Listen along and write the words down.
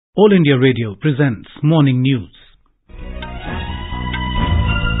All India Radio presents Morning News.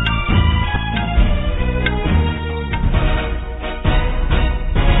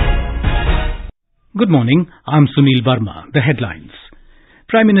 Good morning, I'm Sunil Verma. The headlines.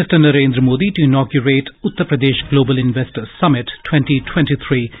 Prime Minister Narendra Modi to inaugurate Uttar Pradesh Global Investors Summit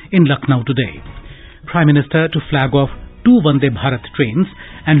 2023 in Lucknow today. Prime Minister to flag off 2 Vande Bharat trains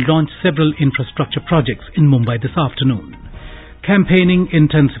and launch several infrastructure projects in Mumbai this afternoon. Campaigning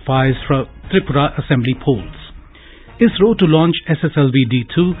intensifies for Tripura assembly polls. ISRO to launch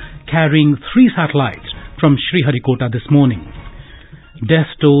SSLV-D2 carrying 3 satellites from Sriharikota this morning. Death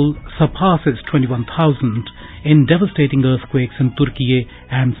toll surpasses 21,000 in devastating earthquakes in Türkiye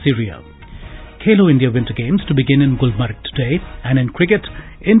and Syria. Khelo India Winter Games to begin in Gulmarg today, and in cricket,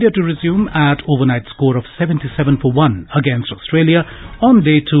 India to resume at overnight score of 77-1 against Australia on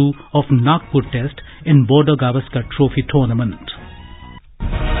day 2 of Nagpur test in Border Gavaskar Trophy tournament.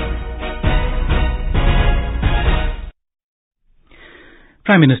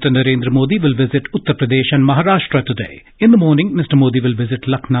 Prime Minister Narendra Modi will visit Uttar Pradesh and Maharashtra today. In the morning, Mr. Modi will visit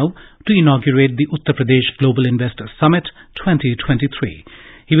Lucknow to inaugurate the Uttar Pradesh Global Investors Summit 2023.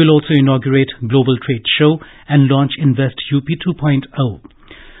 He will also inaugurate Global Trade Show and launch Invest UP 2.0.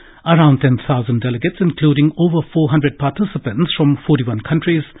 Around 10,000 delegates, including over 400 participants from 41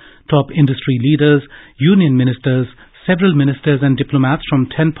 countries, top industry leaders, union ministers, several ministers and diplomats from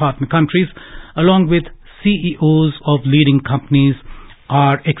 10 partner countries, along with CEOs of leading companies,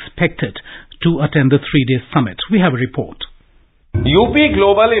 are expected to attend the 3-day summit. We have a report. UP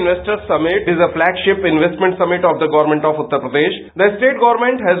Global Investors Summit is a flagship investment summit of the government of Uttar Pradesh. The state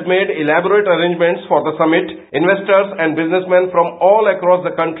government has made elaborate arrangements for the summit. Investors and businessmen from all across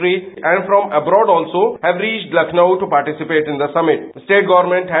the country and from abroad also have reached Lucknow to participate in the summit. The state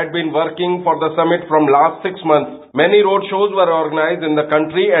government had been working for the summit from last 6 months. Many road shows were organized in the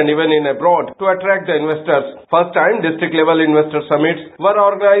country and even in abroad to attract the investors. First time district level investor summits were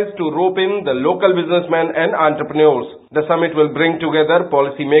organized to rope in the local businessmen and entrepreneurs. The summit will bring together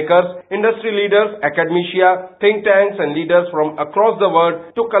policymakers, industry leaders, academia, think tanks and leaders from across the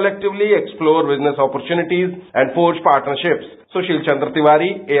world to collectively explore business opportunities and forge partnerships. Sushil Chandra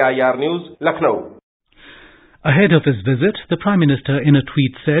Tiwari, AIR News, Lucknow. Ahead of his visit, the Prime Minister in a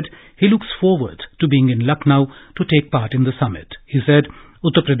tweet said he looks forward to being in Lucknow to take part in the summit. He said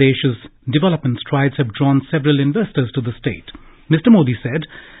Uttar Pradesh's development strides have drawn several investors to the state. Mr. Modi said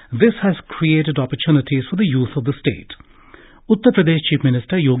this has created opportunities for the youth of the state. Uttar Pradesh Chief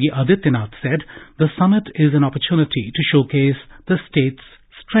Minister Yogi Adityanath said the summit is an opportunity to showcase the state's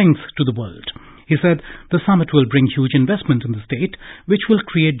strength to the world. He said the summit will bring huge investment in the state, which will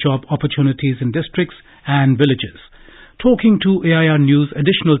create job opportunities in districts and villages. Talking to AIR News,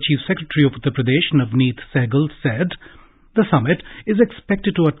 Additional Chief Secretary of Uttar Pradesh Navneet Sehgal said the summit is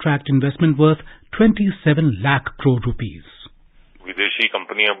expected to attract investment worth 27 lakh crore rupees. विदेशी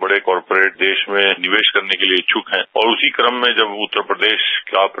कंपनियां बड़े corporate देश में निवेश करने के लिए इच्छुक हैं और उसी क्रम में जब उत्तर प्रदेश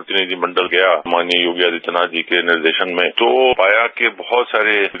का प्रतिनिधिमंडल गया माननीय योगी आदित्यनाथ जी के निर्देशन में तो पाया कि बहुत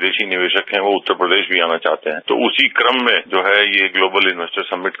सारे विदेशी निवेशक हैं वो उत्तर प्रदेश भी आना चाहते हैं तो उसी क्रम में जो है ये ग्लोबल इन्वेस्टर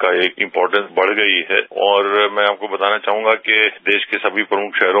समिट का एक इम्पोर्टेंस बढ़ गई है और मैं आपको बताना चाहूंगा कि देश के सभी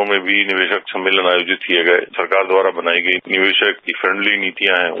प्रमुख शहरों में भी निवेशक सम्मेलन आयोजित किए गए सरकार द्वारा बनाई गई निवेशक की फ्रेंडली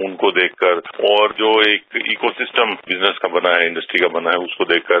नीतियां हैं उनको देखकर और जो एक इकोसिस्टम बिजनेस का बना है इंडस्ट्री का बना है उसको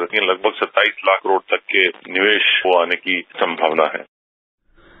देखकर लगभग 27 लाख करोड़ तक के निवेश को आने की संभावना है.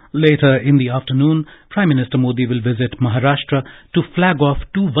 Later in the afternoon, Prime Minister Modi will visit Maharashtra to flag off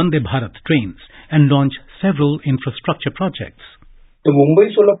 2 Vande Bharat trains and launch several infrastructure projects. The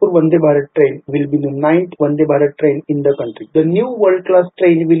Mumbai-Solapur Vande Bharat train will be the 9th Vande Bharat train in the country. The new world-class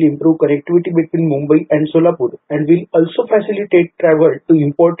train will improve connectivity between Mumbai and Solapur and will also facilitate travel to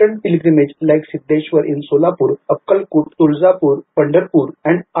important pilgrimages like Siddheshwar in Solapur, Akkalkot, Tulzapur, Pandharpur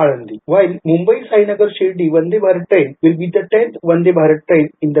and Alandi. While Mumbai-Sainagar Shirdi Vande Bharat train will be the 10th Vande Bharat train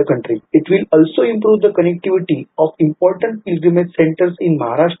in the country. It will also improve the connectivity of important pilgrimage centers in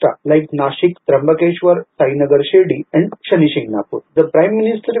Maharashtra like Nashik, Trambakeshwar, Sainagar Shirdi and Shani Shingnapur. The Prime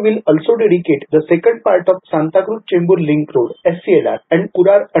Minister will also dedicate the second part of Santa Cruz Chembur Link Road, SCLR and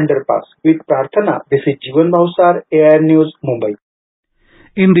Kurar Underpass with Prarthana. This is Jivan Bhausar, AIR News, Mumbai.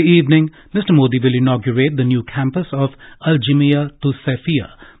 In the evening, Mr. Modi will inaugurate the new campus of Al Jamia to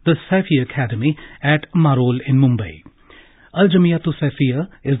Saifiya, the Saifi Academy at Marol in Mumbai. Al Jamia to Saifiya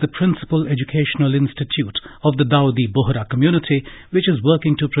is the principal educational institute of the Dawoodi Bohra community, which is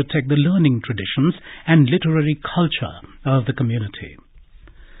working to protect the learning traditions and literary culture of the community.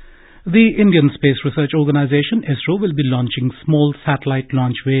 The Indian Space Research Organisation, ISRO, will be launching Small Satellite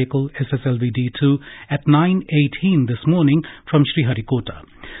Launch Vehicle SSLV-D2 at 9:18 this morning from Sriharikota.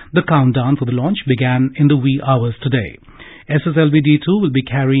 The countdown for the launch began in the wee hours today. SSLV-D2 will be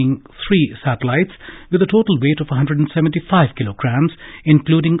carrying 3 satellites with a total weight of 175 kilograms,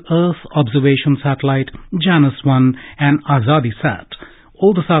 including Earth Observation Satellite, Janus-1 and Azadi-Sat.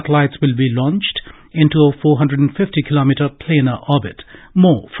 All the satellites will be launched into a 450-kilometer planar orbit.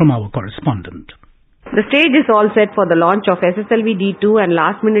 More from our correspondent. The stage is all set for the launch of SSLV-D2 and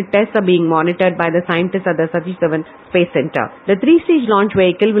last-minute tests are being monitored by the scientists at the Satish Dhawan Space Center. The 3-stage launch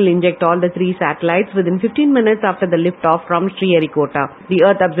vehicle will inject all the 3 satellites within 15 minutes after the liftoff from Sriharikota. The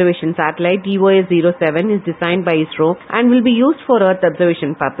Earth Observation Satellite EOS-07 is designed by ISRO and will be used for Earth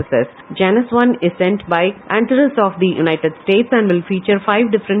observation purposes. Janus-1 is sent by Antares of the United States and will feature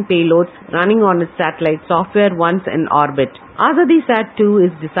 5 different payloads running on its satellite software once in orbit. Azadi-Sat 2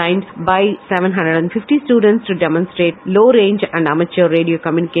 is designed by 750 students to demonstrate low-range and amateur radio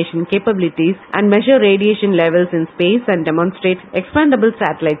communication capabilities and measure radiation levels in space and demonstrate expandable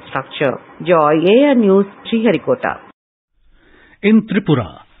satellite structure. Joy, AR News, Sriharikota. In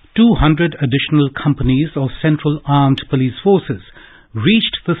Tripura, 200 additional companies of Central Armed Police Forces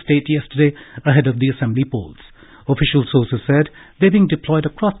reached the state yesterday ahead of the assembly polls. Official sources said they're being deployed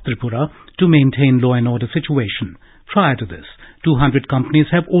across Tripura to maintain law and order situation. Prior to this, 200 companies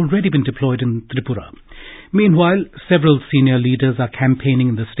have already been deployed in Tripura. Meanwhile, several senior leaders are campaigning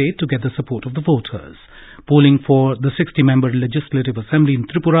in the state to get the support of the voters. Polling for the 60-member Legislative Assembly in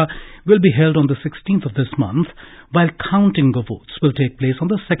Tripura will be held on the 16th of this month, while counting of votes will take place on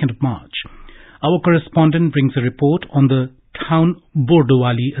the 2nd of March. Our correspondent brings a report on the town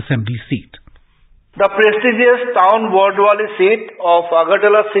Bordowali Assembly seat. The prestigious town Bordowali seat of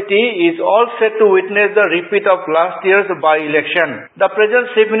Agartala city is all set to witness the repeat of last year's by-election. The present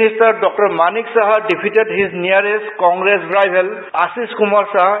Chief Minister Dr. Manik Saha defeated his nearest Congress rival Ashish Kumar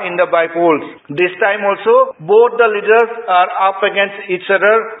Saha in the by-polls. This time also, both the leaders are up against each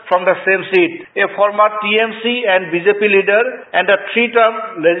other from the same seat. A former TMC and BJP leader and a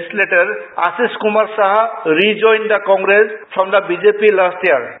 3-term legislator, Ashish Kumar Saha, rejoined the Congress from the BJP last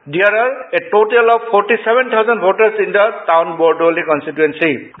year. There are a total of 47,000 voters in the town Bordowali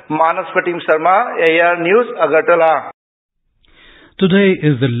constituency. Manas Pratim Sharma, AR News, Agartala. Today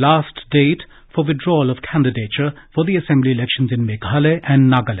is the last date for withdrawal of candidature for the assembly elections in Meghalaya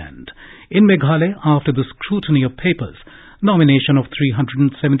and Nagaland. In Meghalaya, after the scrutiny of papers, nomination of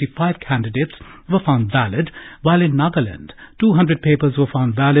 375 candidates were found valid, while in Nagaland, 200 papers were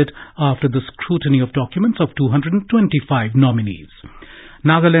found valid after the scrutiny of documents of 225 nominees.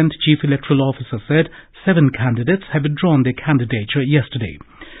 Nagaland Chief Electoral Officer said 7 candidates have withdrawn their candidature yesterday.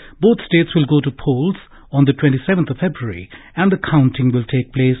 Both states will go to polls on the 27th of February and the counting will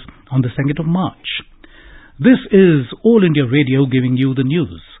take place on the 2nd of March. This is All India Radio giving you the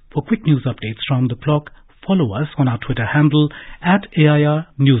news. For quick news updates round the clock, follow us on our Twitter handle @AIR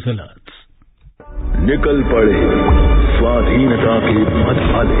News Alerts. निकल पड़े स्वाधीनता के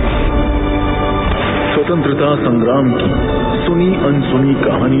मदहाले, स्वतंत्रता संग्राम की सुनी अनसुनी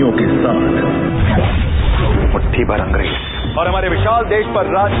कहानियों के साथ मुट्ठी भर अंग्रेज और हमारे विशाल देश पर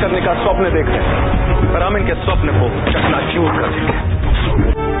राज करने का स्वप्न देखते हैं, पर हम इनके स्वप्न को चकनाचूर कर देंगे।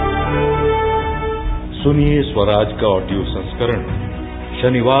 सुनिए स्वराज का ऑडियो संस्करण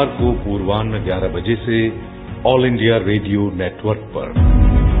शनिवार को पूर्वाह्न 11 बजे से ऑल इंडिया रेडियो नेटवर्क पर।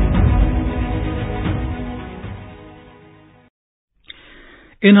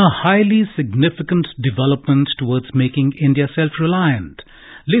 In a highly significant development towards making India self-reliant,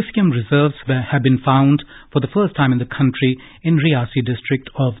 lithium reserves have been found for the first time in the country in Riyasi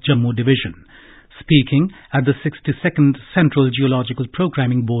district of Jammu division. Speaking at the 62nd Central Geological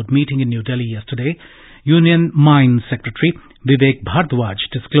Programming Board meeting in New Delhi yesterday, Union Mines Secretary Vivek Bhardwaj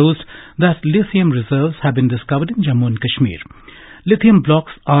disclosed that lithium reserves have been discovered in Jammu and Kashmir. Lithium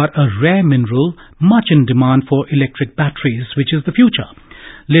blocks are a rare mineral much in demand for electric batteries, which is the future.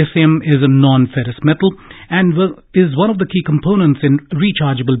 Lithium is a non-ferrous metal and is one of the key components in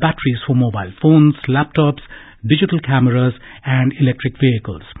rechargeable batteries for mobile phones, laptops, digital cameras and electric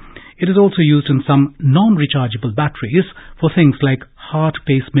vehicles. It is also used in some non-rechargeable batteries for things like heart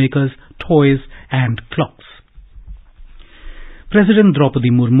pacemakers, toys and clocks. President Draupadi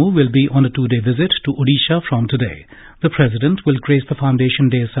Murmu will be on a 2-day visit to Odisha from today. The President will grace the Foundation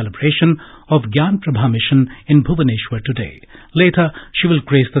Day celebration of Gyan Prabha Mission in Bhubaneswar today. Later, she will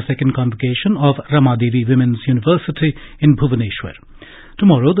grace the second convocation of Ramadevi Women's University in Bhubaneswar.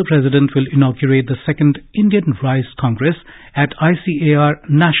 Tomorrow, the President will inaugurate the second Indian Rice Congress at ICAR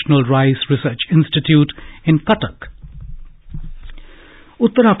National Rice Research Institute in Cuttack.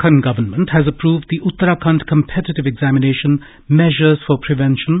 Uttarakhand government has approved the Uttarakhand Competitive Examination Measures for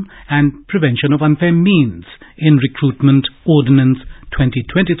Prevention and Prevention of Unfair Means in Recruitment Ordinance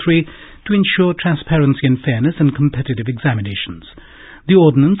 2023 to ensure transparency and fairness in competitive examinations. The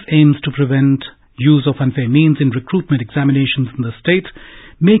ordinance aims to prevent use of unfair means in recruitment examinations in the state,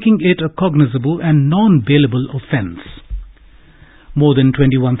 making it a cognizable and non-bailable offence. More than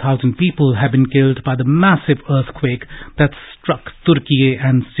 21,000 people have been killed by the massive earthquake that struck Türkiye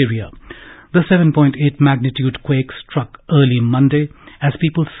and Syria. The 7.8 magnitude quake struck early Monday as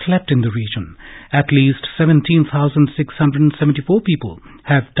people slept in the region. At least 17,674 people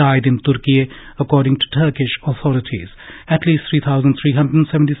have died in Türkiye, according to Turkish authorities. At least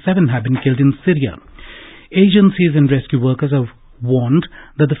 3,377 have been killed in Syria. Agencies and rescue workers have warned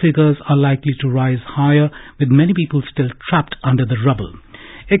that the figures are likely to rise higher, with many people still trapped under the rubble.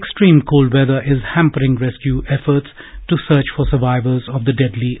 Extreme cold weather is hampering rescue efforts to search for survivors of the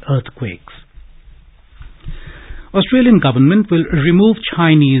deadly earthquakes. Australian government will remove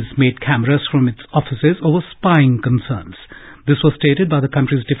Chinese-made cameras from its offices over spying concerns. This was stated by the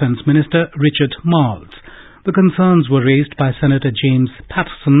country's Defence Minister Richard Marles. The concerns were raised by Senator James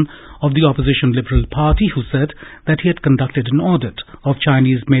Paterson of the opposition Liberal Party, who said that he had conducted an audit of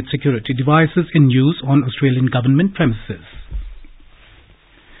Chinese-made security devices in use on Australian government premises.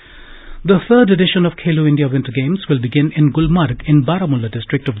 The third edition of Khelo India Winter Games will begin in Gulmarg in Baramulla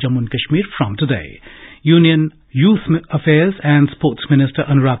district of Jammu and Kashmir from today. Union Youth Affairs and Sports Minister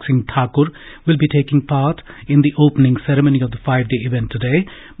Anurag Singh Thakur will be taking part in the opening ceremony of the 5-day event today.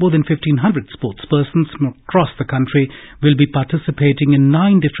 More than 1,500 sportspersons from across the country will be participating in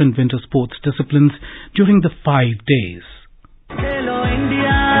 9 different winter sports disciplines during the 5 days. Khelo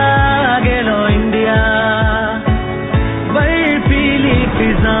India, Khelo India, barfili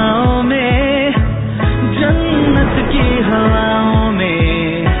fizaon mein, jannat ki hawaon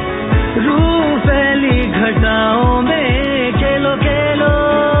mein, rooh feli ghataon mein, khelo khelo,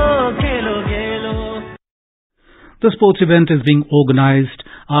 khelo khelo. The sports event is being organized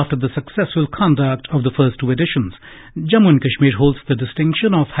after the successful conduct of the first 2 editions. Jammu and Kashmir holds the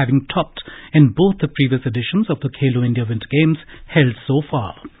distinction of having topped in both the previous editions of the Khelo India Winter Games held so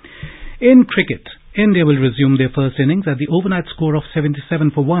far. In cricket, India will resume their first innings at the overnight score of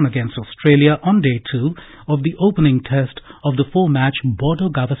 77-1 against Australia on day 2 of the opening test of the 4-match Border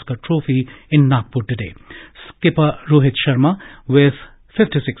Gavaskar Trophy in Nagpur today. Skipper Rohit Sharma with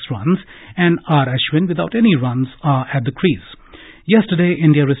 56 runs and R. Ashwin without any runs are at the crease. Yesterday,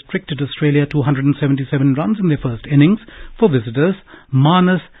 India restricted Australia to 177 runs in their first innings. For visitors,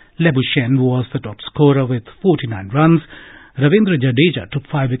 Manas Labuschagne was the top scorer with 49 runs. Ravindra Jadeja took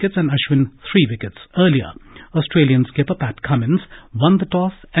 5 wickets and Ashwin 3 wickets earlier. Australian skipper Pat Cummins won the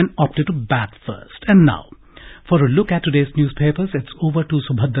toss and opted to bat first. And now, for a look at today's newspapers, it's over to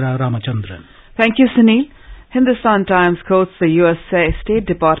Subhadra Ramachandran. Thank you, Sunil. Hindustan Times quotes the U.S. State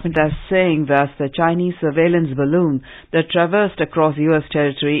Department as saying that the Chinese surveillance balloon that traversed across U.S.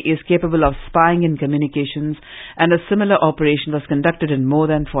 territory is capable of spying in communications, and a similar operation was conducted in more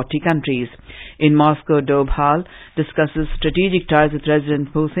than 40 countries. In Moscow, Dobhal discusses strategic ties with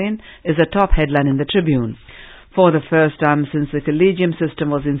President Putin is a top headline in the Tribune. For the first time since the collegium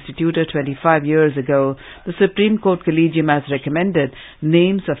system was instituted 25 years ago, the Supreme Court Collegium has recommended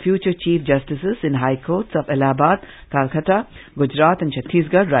names of future Chief Justices in High Courts of Allahabad, Calcutta, Gujarat and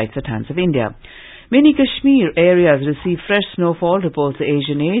Chhattisgarh, Rights at Hands of India. Many Kashmir areas receive fresh snowfall, reports the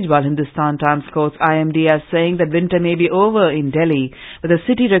Asian Age, while Hindustan Times quotes IMD as saying that winter may be over in Delhi, with the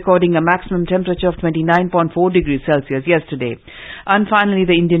city recording a maximum temperature of 29.4 degrees Celsius yesterday. And finally,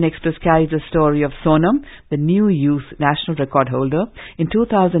 the Indian Express carries the story of Sonam, the new youth national record holder in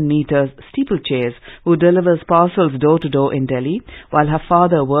 2,000 meters steeplechase, who delivers parcels door to door in Delhi, while her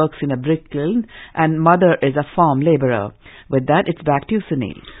father works in a brick kiln and mother is a farm labourer. With that, it's back to you,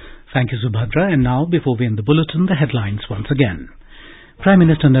 Sunil. Thank you, Subhadra. And now, before we end the bulletin, the headlines once again. Prime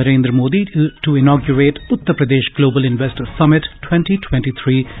Minister Narendra Modi to inaugurate Uttar Pradesh Global Investor Summit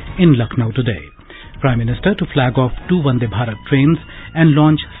 2023 in Lucknow today. Prime Minister to flag off 2 Vande Bharat trains and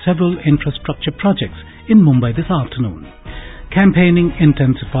launch several infrastructure projects in Mumbai this afternoon. Campaigning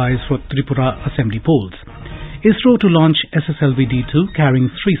intensifies for Tripura assembly polls. ISRO to launch SSLV-D2 carrying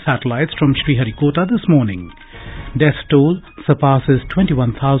 3 satellites from Sriharikota this morning. Death toll surpasses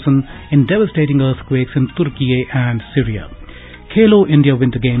 21,000 in devastating earthquakes in Türkiye and Syria. Khelo India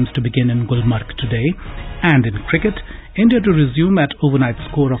Winter Games to begin in Gulmarg today. And in cricket, India to resume at overnight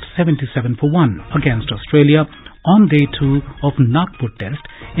score of 77-1 against Australia on day 2 of Nagpur test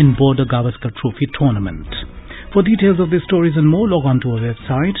in Border Gavaskar Trophy tournament. For details of these stories and more, log on to our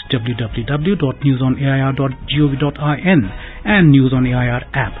website www.newsonair.gov.in and news on AIR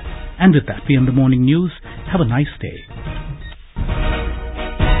app. And with that, we end the morning news. Have a nice day.